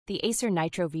The Acer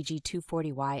Nitro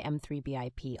VG240Y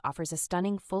M3biip offers a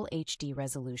stunning Full HD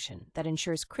resolution that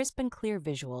ensures crisp and clear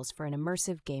visuals for an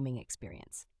immersive gaming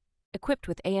experience. Equipped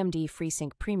with AMD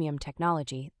FreeSync Premium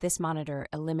technology, this monitor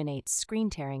eliminates screen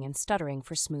tearing and stuttering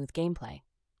for smooth gameplay.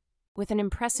 With an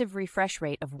impressive refresh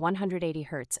rate of 180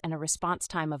 Hz and a response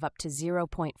time of up to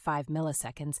 0.5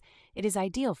 milliseconds, it is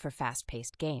ideal for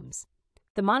fast-paced games.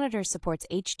 The monitor supports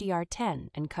HDR10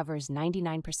 and covers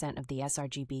 99% of the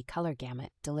sRGB color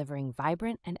gamut, delivering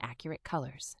vibrant and accurate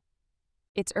colors.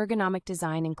 Its ergonomic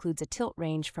design includes a tilt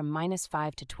range from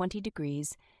 -5 to 20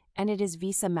 degrees, and it is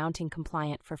VESA mounting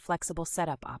compliant for flexible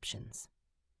setup options.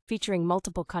 Featuring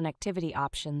multiple connectivity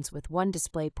options with one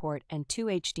DisplayPort and 2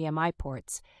 HDMI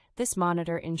ports, this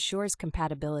monitor ensures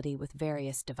compatibility with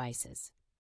various devices.